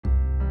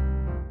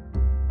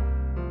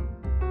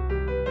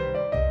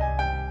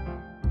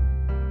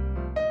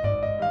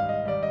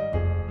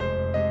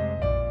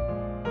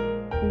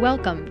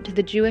Welcome to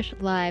the Jewish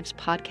Lives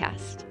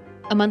podcast,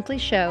 a monthly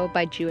show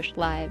by Jewish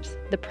Lives,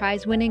 the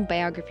prize-winning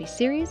biography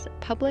series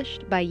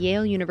published by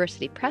Yale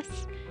University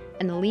Press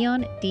and the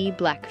Leon D.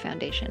 Black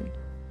Foundation.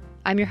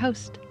 I'm your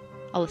host,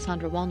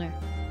 Alessandra Wallner.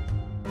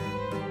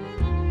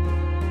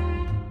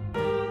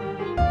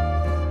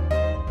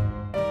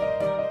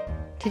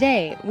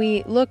 Today,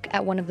 we look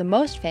at one of the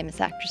most famous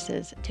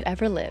actresses to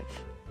ever live,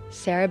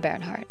 Sarah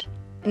Bernhardt.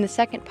 In the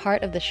second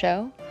part of the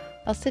show,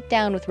 I'll sit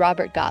down with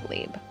Robert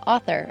Gottlieb,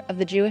 author of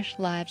the Jewish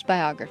Lives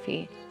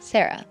biography,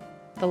 Sarah,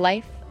 The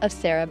Life of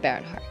Sarah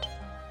Bernhardt.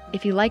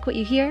 If you like what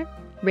you hear,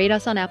 rate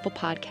us on Apple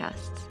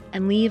Podcasts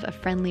and leave a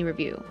friendly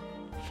review.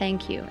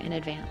 Thank you in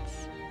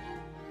advance.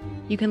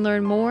 You can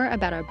learn more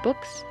about our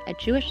books at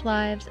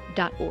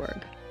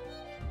jewishlives.org.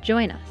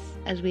 Join us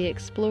as we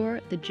explore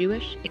the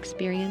Jewish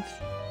experience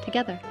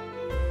together.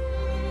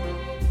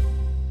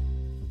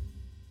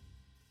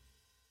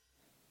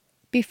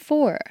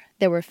 Before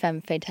there were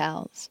femme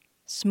fatales,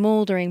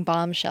 smoldering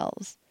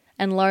bombshells,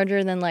 and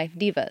larger-than-life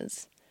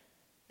divas,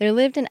 there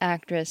lived an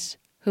actress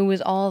who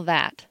was all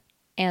that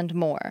and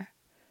more,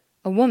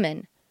 a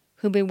woman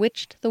who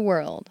bewitched the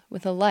world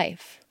with a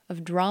life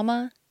of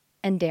drama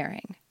and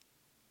daring.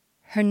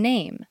 Her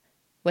name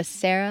was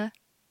Sarah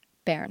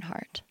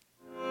Bernhardt.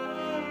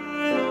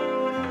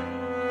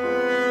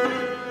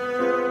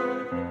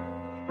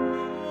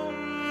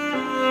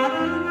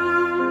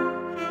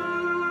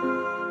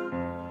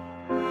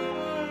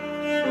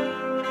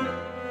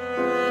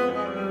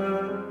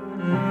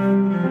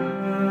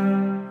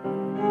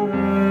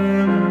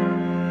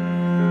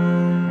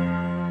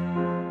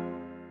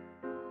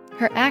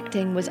 Her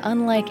acting was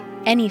unlike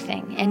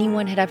anything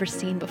anyone had ever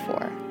seen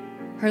before.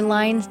 Her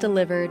lines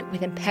delivered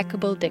with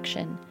impeccable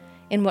diction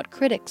in what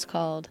critics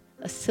called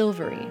a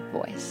silvery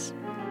voice.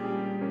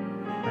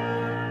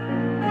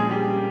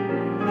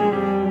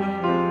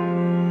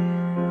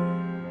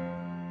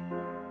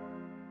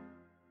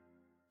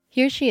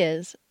 Here she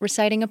is,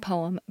 reciting a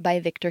poem by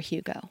Victor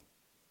Hugo.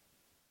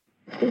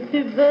 Si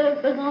tu veux,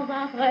 faisons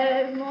un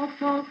rêve,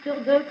 montant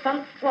sur deux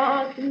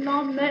parfois, tu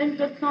m'emmènes,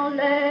 je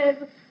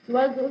t'enlève,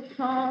 l'oiseau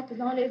chante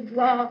dans les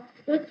bois,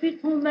 je suis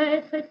ton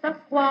maître et ta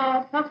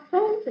proie,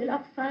 partons, c'est la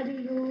fin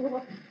du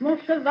jour, mon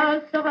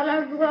cheval sera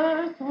la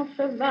joie, ton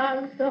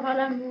cheval sera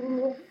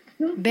l'amour.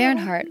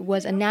 Bernhardt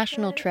was a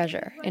national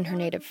treasure in her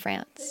native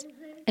France,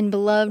 and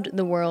beloved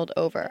the world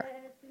over.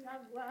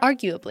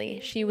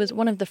 Arguably, she was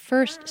one of the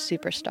first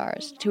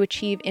superstars to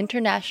achieve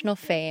international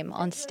fame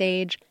on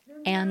stage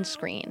and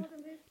screen.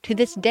 To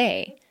this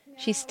day,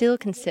 she's still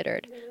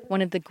considered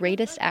one of the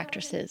greatest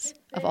actresses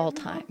of all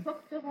time.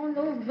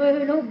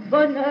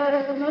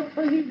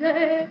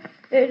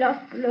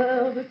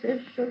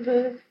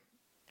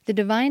 The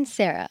Divine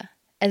Sarah,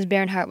 as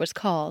Bernhardt was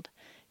called,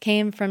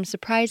 came from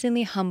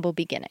surprisingly humble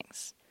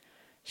beginnings.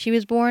 She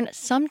was born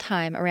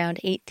sometime around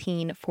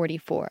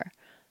 1844,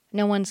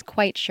 no one's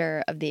quite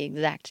sure of the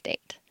exact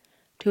date,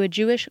 to a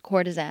Jewish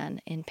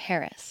courtesan in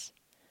Paris.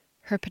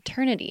 Her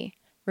paternity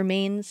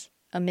remains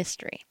a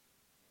mystery.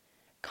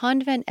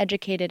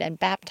 Convent-educated and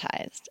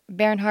baptized,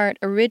 Bernhardt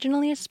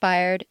originally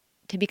aspired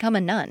to become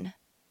a nun.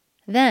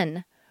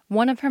 Then,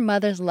 one of her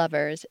mother's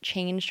lovers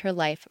changed her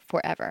life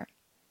forever.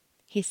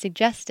 He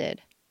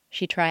suggested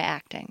she try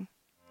acting.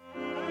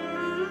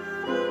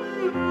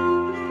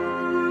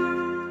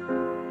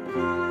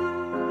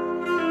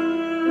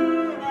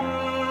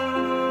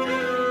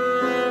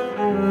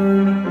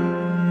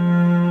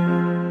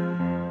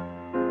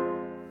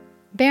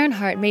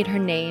 Bernhardt made her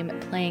name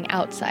playing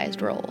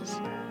outsized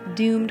roles,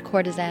 doomed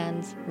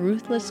courtesans,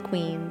 ruthless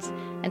queens,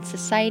 and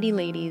society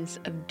ladies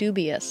of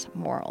dubious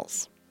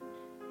morals.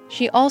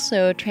 She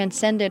also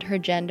transcended her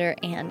gender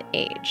and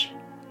age.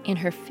 In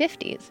her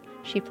 50s,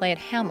 she played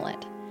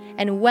Hamlet,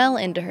 and well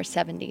into her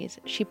 70s,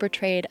 she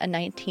portrayed a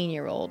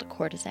 19-year-old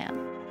courtesan.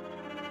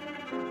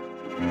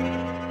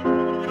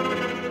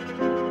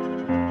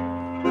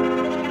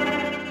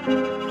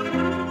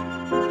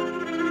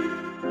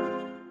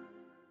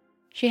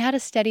 She had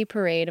a steady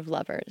parade of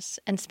lovers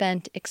and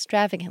spent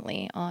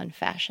extravagantly on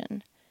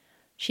fashion.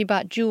 She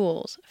bought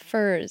jewels,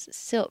 furs,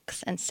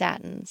 silks, and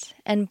satins,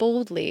 and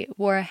boldly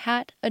wore a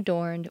hat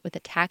adorned with a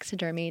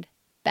taxidermied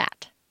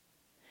bat.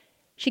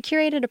 She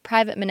curated a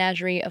private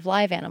menagerie of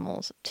live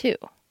animals, too.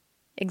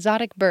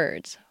 Exotic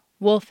birds,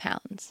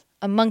 wolfhounds,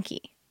 a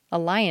monkey, a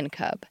lion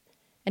cub,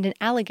 and an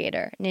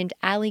alligator named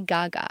Ali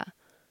Gaga,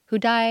 who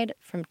died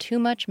from too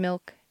much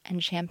milk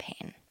and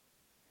champagne.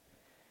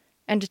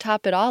 And to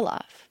top it all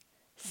off,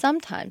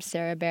 sometimes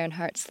Sarah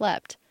Bernhardt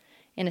slept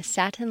in a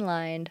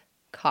satin-lined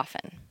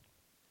coffin.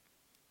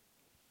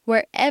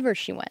 Wherever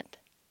she went,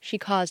 she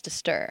caused a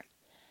stir.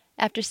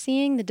 After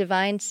seeing the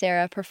Divine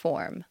Sarah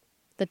perform,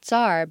 the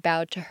Tsar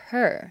bowed to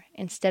her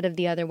instead of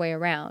the other way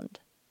around.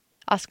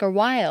 Oscar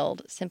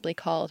Wilde simply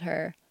called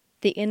her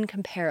the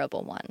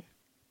incomparable one.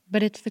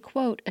 But it's the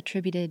quote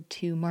attributed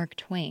to Mark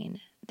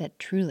Twain that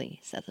truly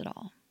says it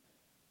all.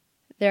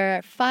 There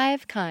are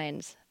 5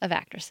 kinds of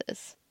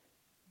actresses: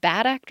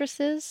 bad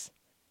actresses,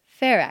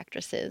 fair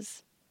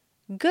actresses,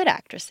 good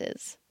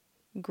actresses,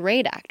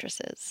 great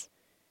actresses,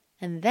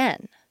 And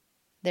then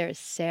there's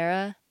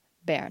Sarah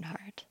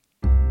Bernhardt.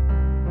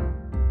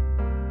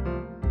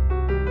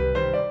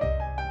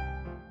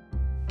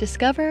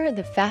 Discover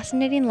the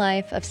fascinating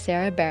life of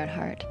Sarah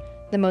Bernhardt,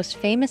 the most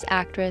famous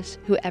actress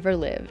who ever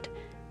lived,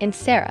 in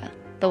Sarah,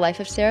 The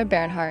Life of Sarah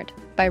Bernhardt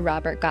by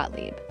Robert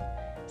Gottlieb.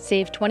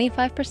 Save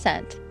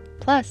 25%,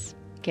 plus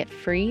get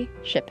free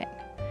shipping.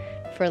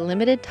 For a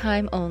limited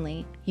time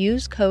only,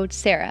 use code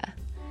SARAH,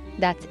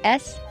 that's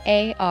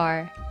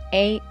SARAH,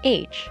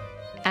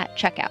 at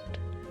checkout.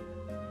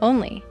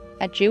 Only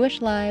at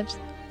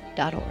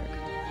jewishlives.org.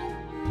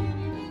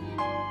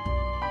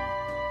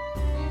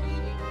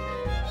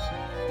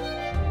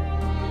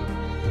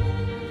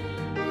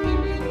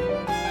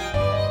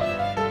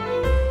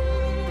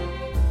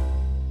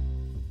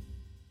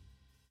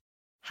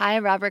 Hi,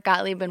 Robert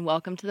Gottlieb, and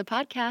welcome to the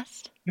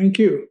podcast. Thank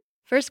you.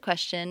 First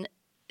question,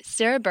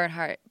 Sarah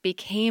Bernhardt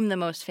became the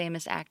most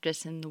famous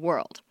actress in the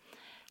world.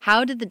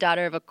 How did the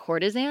daughter of a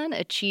courtesan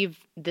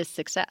achieve this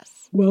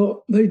success?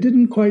 Well, they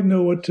didn't quite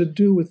know what to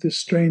do with this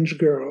strange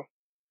girl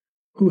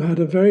who had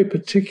a very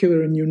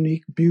particular and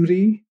unique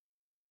beauty,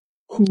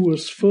 who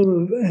was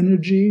full of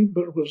energy,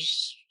 but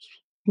was,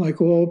 like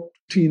all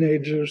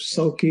teenagers,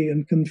 sulky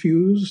and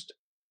confused,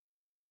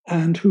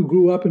 and who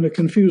grew up in a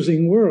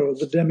confusing world,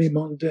 the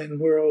demi-mondaine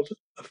world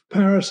of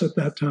Paris at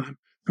that time.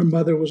 Her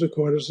mother was a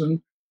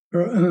courtesan.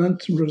 Her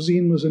aunt,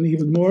 Rosine, was an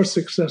even more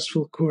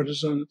successful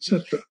courtesan,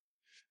 etc.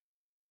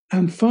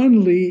 And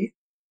finally,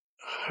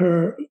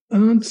 her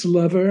aunt's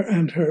lover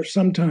and her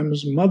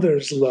sometimes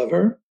mother's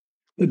lover,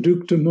 the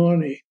Duc de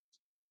Morny,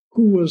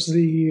 who was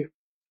the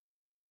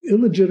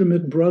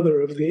illegitimate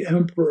brother of the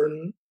Emperor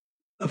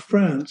of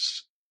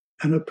France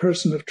and a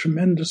person of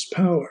tremendous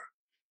power,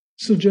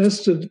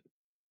 suggested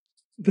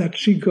that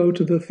she go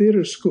to the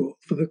theater school,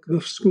 for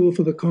the school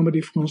for the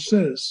Comédie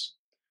Française.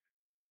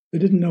 They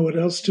didn't know what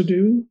else to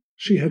do.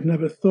 She had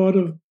never thought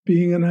of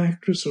being an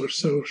actress, or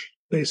so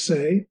they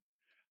say.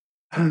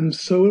 And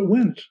so it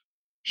went.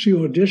 She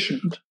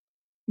auditioned,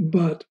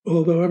 but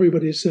although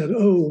everybody said,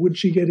 oh, would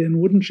she get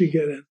in, wouldn't she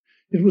get in?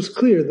 It was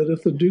clear that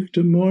if the Duc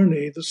de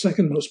Morny, the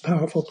second most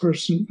powerful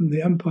person in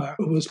the empire,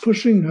 was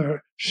pushing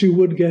her, she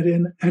would get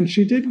in, and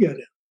she did get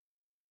in.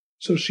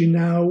 So she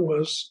now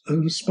was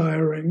an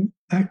aspiring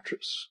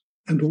actress.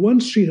 And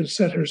once she had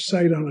set her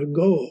sight on a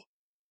goal,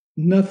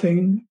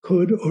 nothing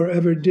could or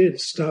ever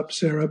did stop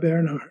Sarah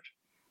Bernhardt.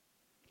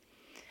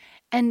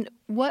 And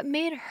what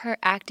made her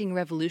acting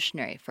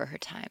revolutionary for her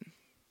time?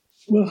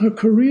 Well, her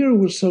career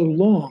was so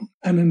long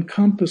and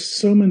encompassed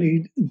so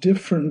many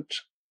different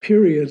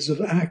periods of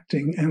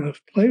acting and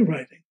of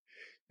playwriting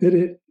that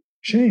it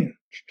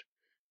changed.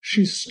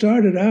 She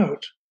started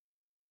out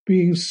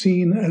being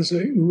seen as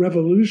a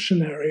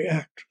revolutionary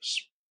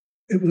actress.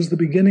 It was the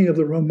beginning of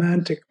the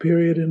Romantic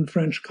period in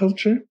French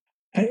culture,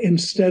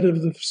 instead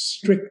of the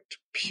strict,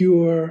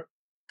 pure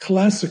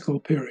classical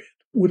period,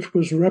 which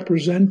was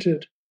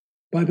represented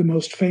by the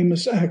most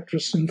famous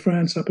actress in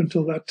France up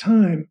until that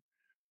time,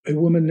 a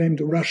woman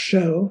named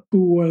Rachel,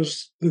 who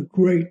was the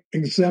great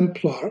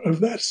exemplar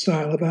of that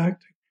style of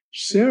acting.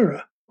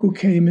 Sarah, who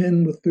came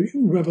in with the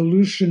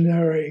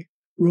revolutionary,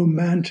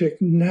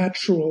 romantic,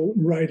 natural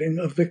writing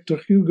of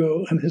Victor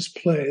Hugo and his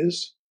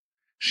plays,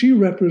 she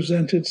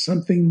represented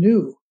something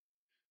new,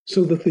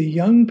 so that the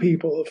young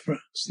people of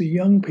France, the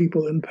young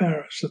people in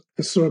Paris, at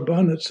the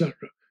Sorbonne, etc.,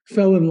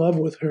 fell in love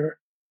with her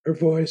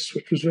voice,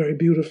 which was very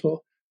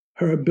beautiful,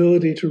 her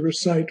ability to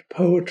recite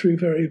poetry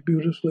very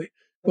beautifully,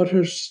 but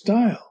her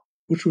style,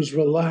 which was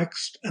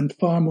relaxed and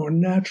far more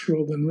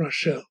natural than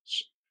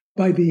Rachel's.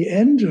 By the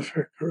end of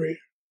her career,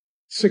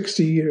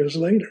 60 years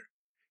later,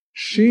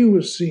 she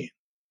was seen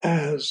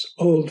as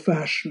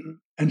old-fashioned,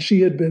 and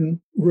she had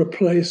been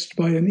replaced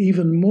by an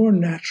even more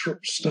natural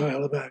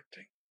style of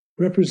acting,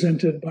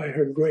 represented by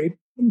her great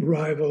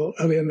rival,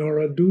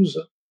 Eleonora Duse.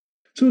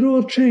 So it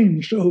all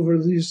changed over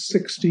these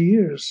 60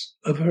 years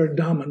of her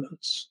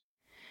dominance.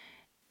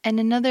 And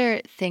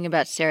another thing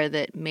about Sarah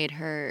that made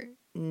her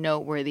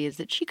noteworthy is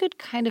that she could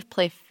kind of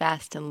play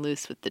fast and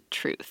loose with the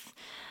truth.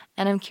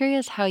 And I'm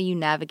curious how you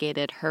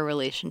navigated her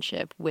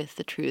relationship with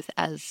the truth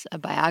as a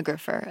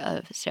biographer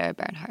of Sarah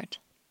Bernhardt.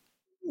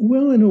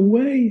 Well, in a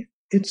way,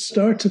 it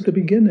starts at the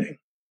beginning,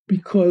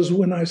 because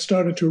when I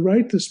started to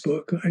write this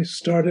book, I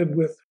started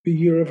with the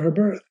year of her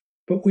birth.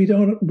 But we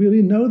don't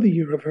really know the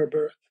year of her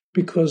birth,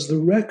 because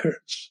the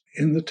records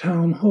in the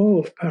town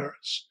hall of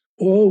Paris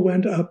all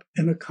went up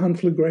in a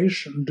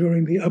conflagration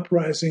during the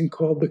uprising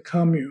called the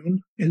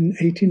Commune in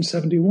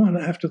 1871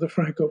 after the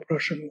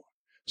Franco-Prussian War.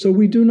 So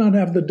we do not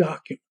have the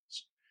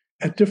documents.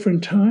 At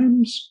different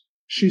times,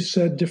 she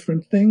said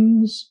different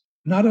things,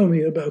 not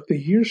only about the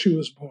year she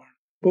was born,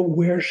 but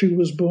where she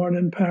was born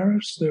in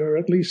Paris. There are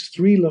at least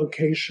 3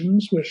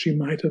 locations where she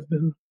might have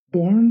been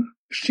born.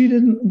 She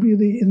didn't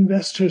really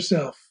invest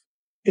herself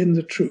in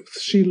the truth.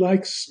 She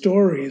likes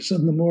stories,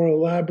 and the more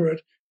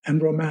elaborate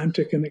and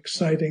romantic and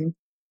exciting,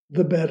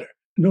 the better.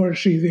 Nor is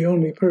she the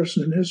only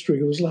person in history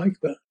who was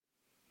like that.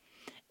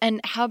 And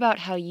how about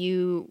how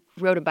you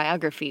wrote a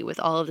biography with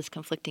all of this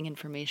conflicting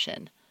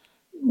information?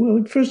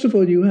 Well, first of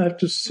all, you have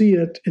to see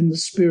it in the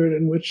spirit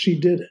in which she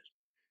did it.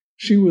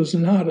 She was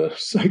not a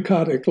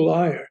psychotic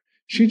liar.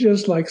 She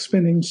just liked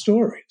spinning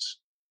stories.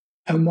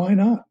 And why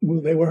not?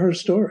 Well, they were her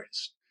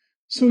stories.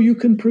 So you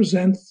can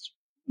present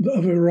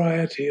a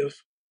variety of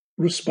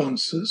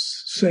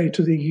responses, say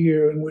to the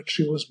year in which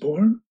she was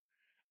born,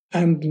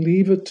 and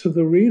leave it to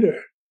the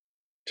reader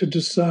to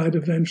decide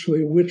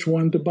eventually which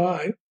one to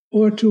buy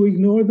or to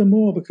ignore them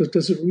all, because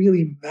does it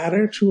really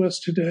matter to us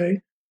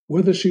today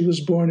whether she was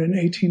born in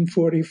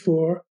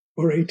 1844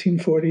 or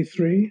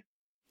 1843?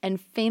 And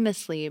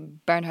famously,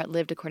 Bernhardt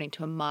lived according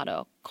to a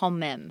motto, quand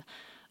même.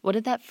 What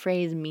did that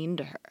phrase mean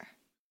to her?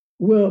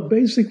 Well,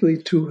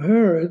 basically, to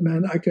her, it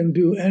meant I can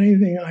do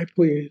anything I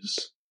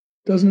please.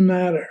 Doesn't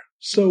matter.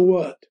 So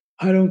what?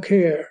 I don't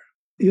care,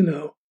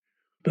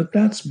 But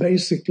that's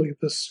basically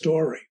the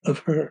story of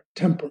her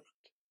temperament.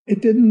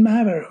 It didn't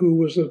matter who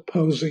was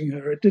opposing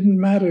her. It didn't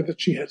matter that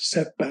she had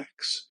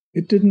setbacks.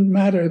 It didn't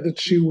matter that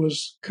she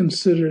was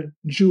considered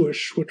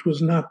Jewish, which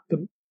was not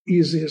the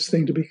easiest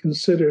thing to be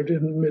considered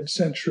in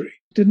mid-century.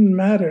 It didn't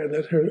matter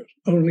that her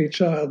only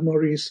child,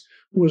 Maurice,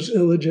 was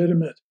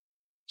illegitimate.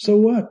 So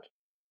what?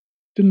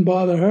 Didn't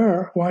bother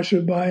her. Why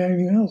should it buy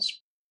anything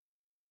else?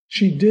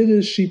 She did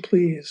as she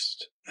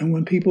pleased. And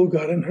when people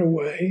got in her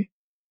way,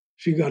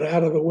 she got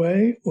out of the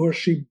way or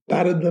she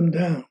batted them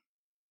down.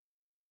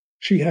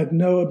 She had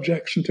no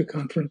objection to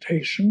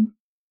confrontation.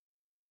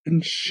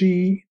 And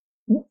she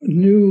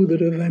knew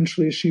that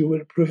eventually she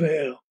would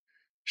prevail.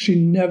 She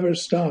never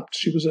stopped.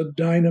 She was a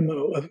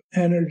dynamo of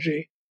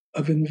energy,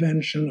 of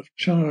invention, of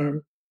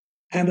charm,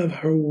 and of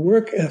her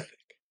work ethic.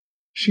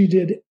 She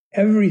did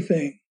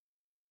everything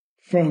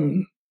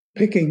from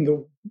picking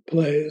the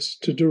plays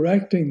to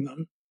directing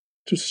them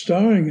to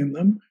starring in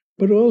them,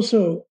 but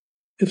also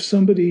if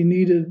somebody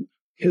needed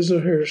his or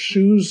her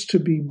shoes to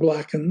be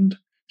blackened,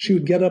 she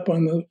would get up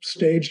on the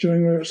stage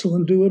during rehearsal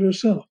and do it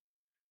herself.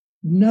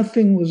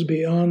 Nothing was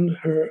beyond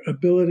her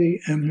ability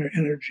and her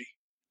energy.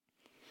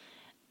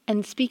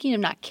 And speaking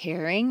of not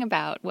caring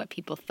about what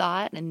people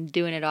thought and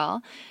doing it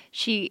all,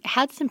 she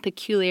had some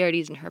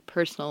peculiarities in her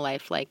personal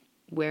life, like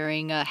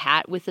wearing a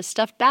hat with a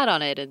stuffed bat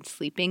on it and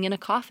sleeping in a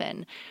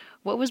coffin.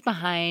 What was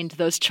behind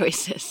those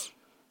choices?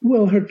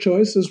 Well, her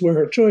choices were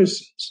her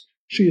choices.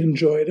 She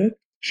enjoyed it.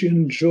 She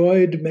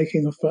enjoyed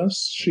making a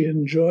fuss. She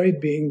enjoyed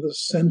being the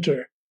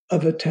center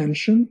of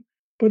attention.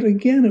 But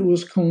again, it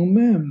was quand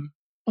même.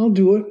 I'll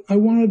do it. I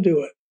want to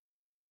do it.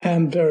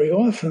 And very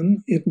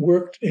often it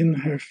worked in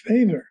her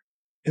favor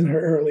in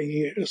her early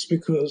years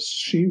because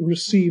she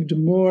received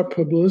more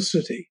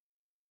publicity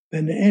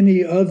than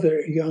any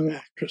other young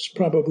actress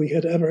probably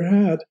had ever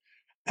had.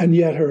 And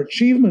yet her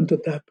achievement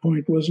at that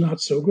point was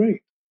not so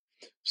great.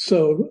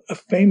 So a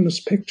famous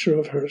picture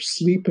of her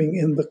sleeping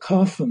in the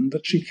coffin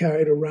that she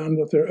carried around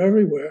with her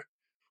everywhere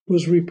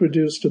was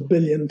reproduced 1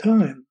 billion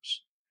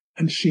times.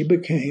 And she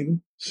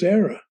became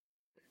Sarah.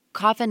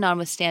 Coffin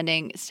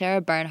notwithstanding,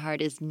 Sarah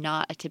Bernhardt is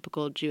not a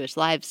typical Jewish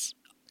lives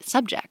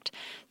subject.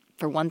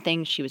 For one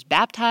thing, she was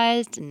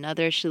baptized.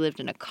 Another, she lived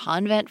in a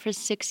convent for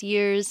 6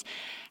 years.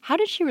 How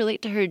did she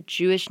relate to her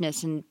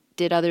Jewishness, and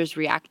did others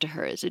react to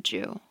her as a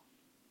Jew?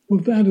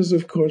 Well, that is,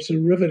 of course, a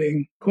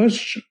riveting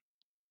question.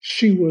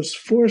 She was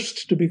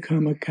forced to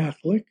become a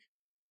Catholic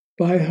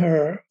by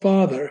her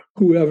father,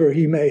 whoever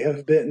he may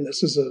have been.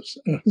 This is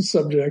a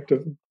subject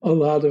of a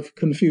lot of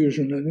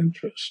confusion and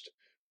interest.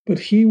 But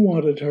he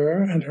wanted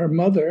her, and her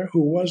mother,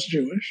 who was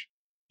Jewish,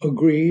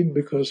 agreed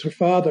because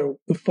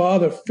the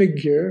father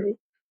figure,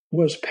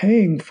 was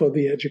paying for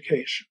the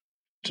education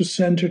to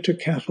send her to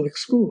Catholic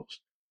schools.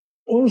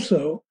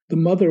 Also, the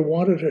mother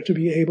wanted her to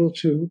be able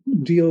to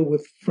deal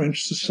with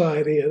French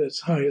society at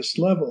its highest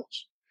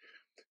levels.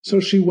 So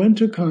she went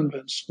to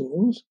convent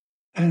schools,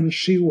 and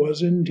she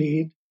was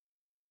indeed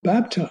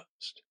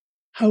baptized.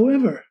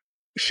 However,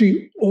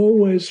 she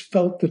always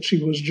felt that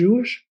she was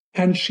Jewish,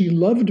 and she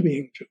loved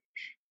being Jewish.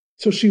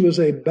 So she was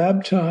a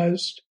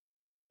baptized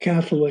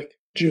Catholic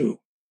Jew.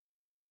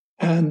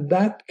 And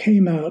that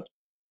came out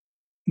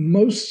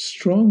most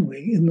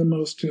strongly in the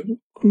most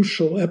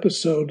crucial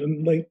episode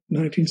in late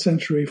 19th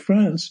century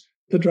France,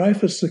 the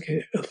Dreyfus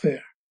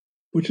affair,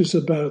 which is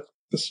about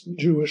this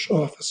Jewish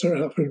officer,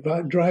 Alfred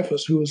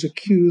Dreyfus, who was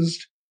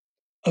accused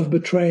of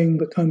betraying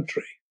the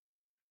country.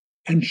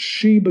 And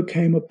she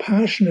became a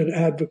passionate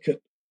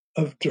advocate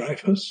of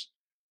Dreyfus.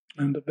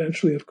 And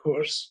eventually, of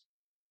course,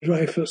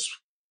 Dreyfus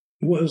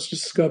was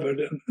discovered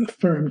and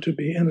affirmed to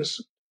be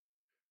innocent.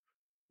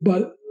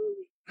 But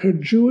her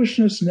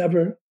Jewishness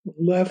never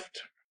left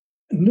her,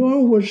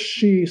 nor was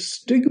she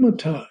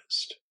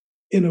stigmatized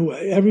in a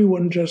way.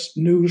 Everyone just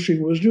knew she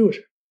was Jewish.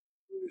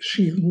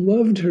 She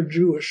loved her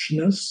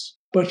Jewishness,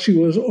 but she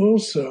was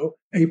also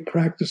a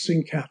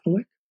practicing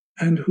Catholic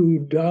and who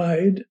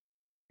died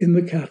in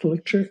the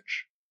Catholic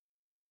Church.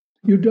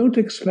 You don't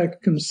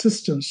expect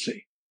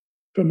consistency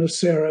from a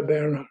Sarah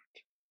Bernhardt.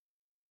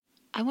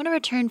 I want to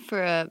return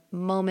for a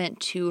moment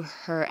to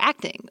her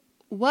acting.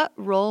 What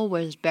role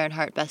was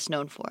Bernhardt best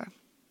known for?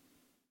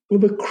 Well,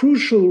 the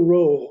crucial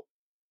role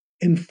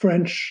in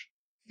French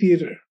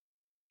theater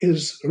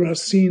is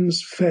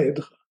Racine's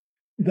Phèdre.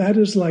 That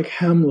is like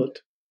Hamlet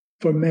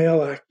for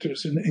male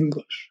actors in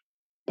English.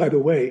 By the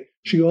way,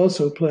 she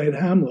also played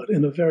Hamlet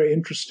in a very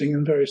interesting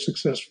and very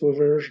successful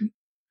version.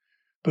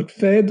 But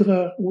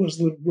Phèdre was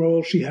the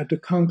role she had to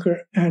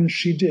conquer, and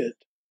she did.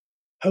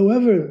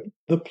 However,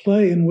 the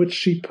play in which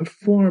she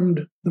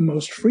performed the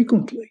most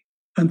frequently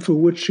and for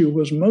which she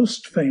was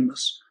most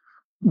famous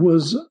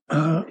was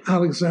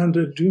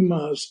Alexander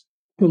Dumas'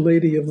 The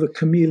Lady of the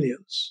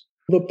Camellias.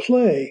 The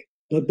play,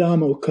 La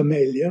Dame aux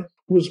Camélias,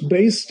 was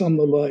based on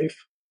the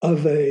life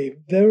of a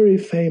very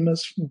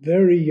famous,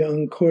 very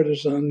young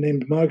courtesan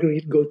named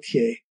Marguerite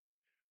Gautier,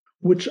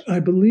 which I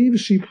believe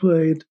she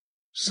played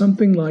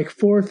something like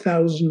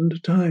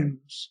 4,000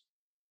 times.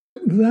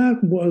 That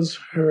was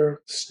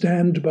her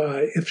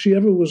standby. If she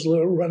ever was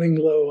running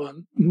low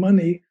on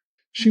money,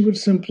 she would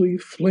simply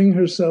fling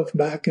herself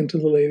back into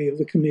The Lady of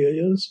the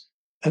Camellias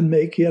and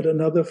make yet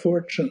another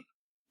fortune.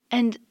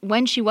 And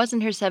when she was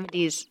in her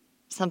 70s,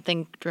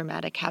 something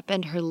dramatic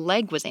happened. Her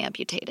leg was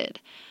amputated.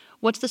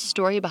 What's the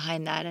story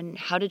behind that, and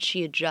how did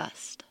she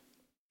adjust?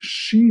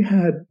 She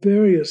had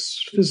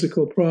various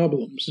physical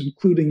problems,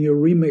 including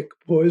uremic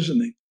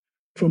poisoning,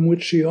 from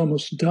which she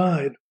almost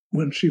died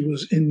when she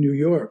was in New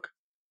York.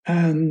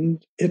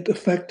 And it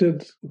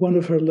affected one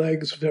of her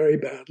legs very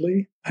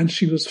badly. And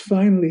she was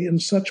finally in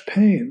such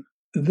pain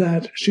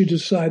that she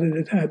decided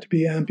it had to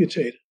be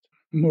amputated.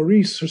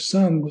 Maurice, her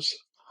son, was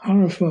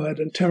horrified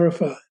and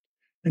terrified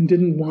and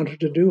didn't want her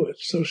to do it.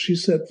 So she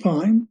said,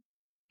 fine,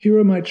 here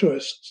are my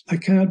choices. I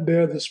can't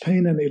bear this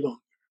pain any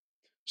longer.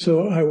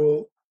 So I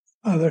will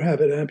either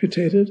have it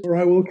amputated or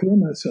I will kill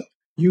myself.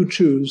 You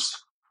choose.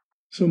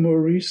 So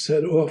Maurice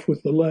said, off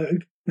with the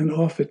leg, and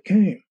off it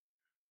came.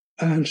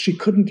 And she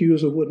couldn't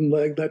use a wooden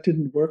leg. That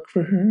didn't work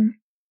for her.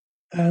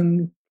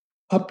 And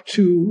up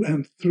to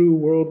and through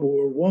World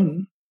War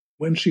I,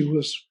 when she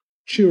was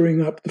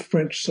cheering up the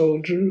French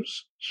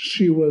soldiers,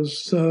 she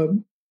was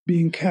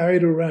being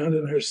carried around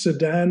in her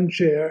sedan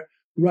chair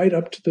right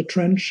up to the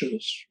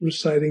trenches,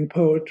 reciting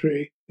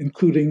poetry,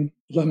 including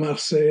La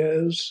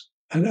Marseillaise,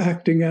 and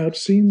acting out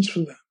scenes for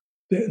them.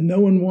 No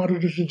one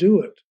wanted her to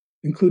do it,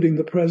 including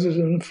the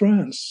president of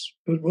France.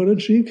 But what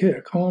did she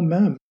care? Quand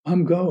même,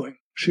 I'm going.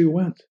 She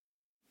went.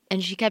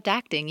 And she kept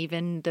acting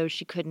even though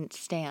she couldn't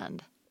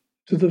stand.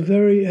 To the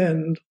very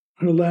end,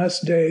 her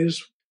last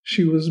days,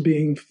 she was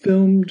being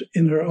filmed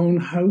in her own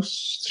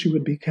house. She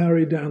would be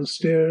carried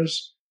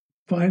downstairs.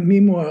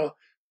 Meanwhile,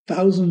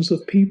 thousands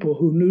of people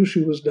who knew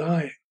she was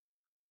dying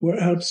were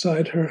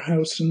outside her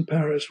house in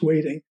Paris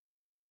waiting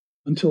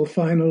until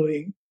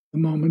finally the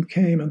moment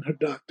came and her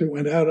doctor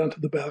went out onto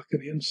the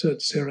balcony and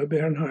said, Sarah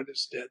Bernhardt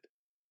is dead.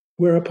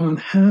 Whereupon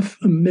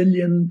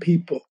 500,000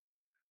 people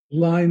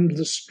lined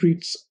the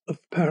streets of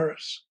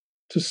Paris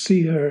to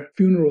see her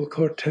funeral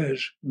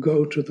cortege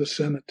go to the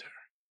cemetery.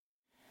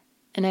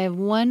 And I have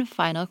one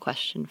final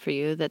question for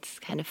you that's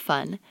kind of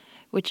fun,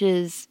 which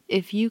is,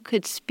 if you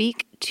could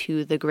speak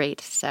to the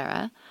great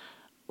Sarah,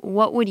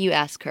 what would you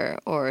ask her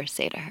or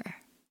say to her?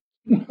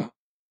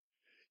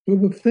 Well,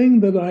 the thing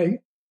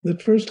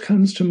that first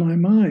comes to my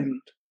mind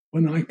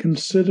when I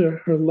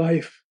consider her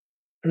life,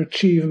 her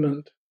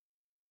achievement,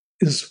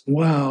 is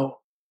wow.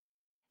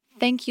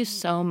 Thank you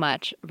so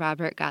much,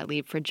 Robert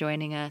Gottlieb, for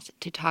joining us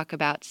to talk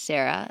about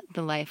Sarah,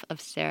 the life of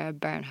Sarah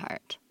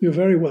Bernhardt. You're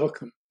very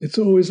welcome. It's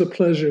always a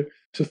pleasure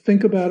to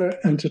think about her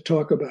and to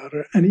talk about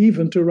her, and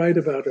even to write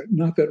about her.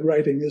 Not that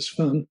writing is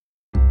fun.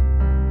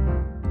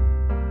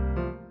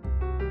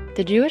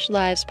 The Jewish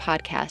Lives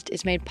podcast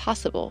is made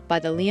possible by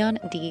the Leon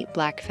D.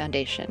 Black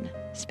Foundation.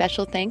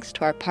 Special thanks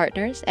to our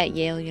partners at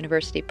Yale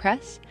University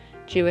Press,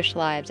 Jewish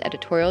Lives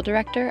editorial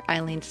director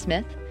Eileen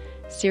Smith,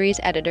 series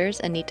editors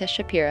Anita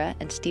Shapira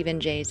and Stephen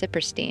J.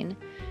 Zipperstein,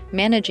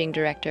 managing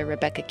director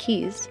Rebecca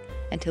Keyes,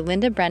 and to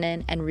Linda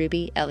Brennan and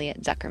Ruby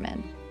Elliott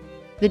Zuckerman.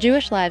 The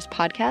Jewish Lives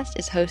podcast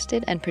is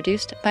hosted and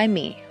produced by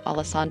me,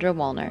 Alessandra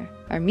Wallner.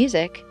 Our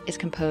music is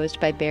composed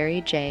by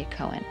Barry J.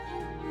 Cohen.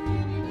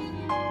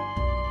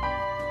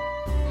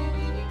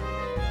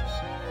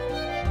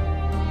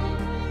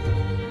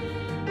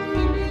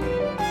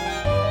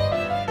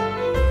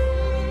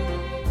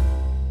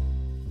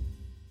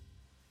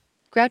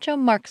 Groucho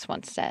Marx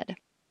once said,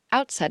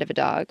 outside of a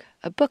dog,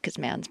 a book is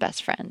man's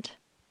best friend.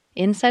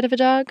 Inside of a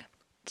dog,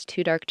 it's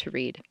too dark to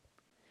read.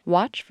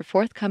 Watch for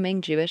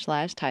forthcoming Jewish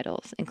Lives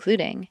titles,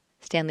 including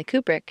Stanley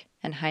Kubrick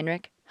and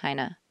Heinrich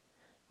Heine.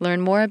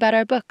 Learn more about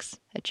our books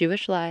at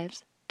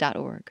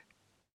jewishlives.org.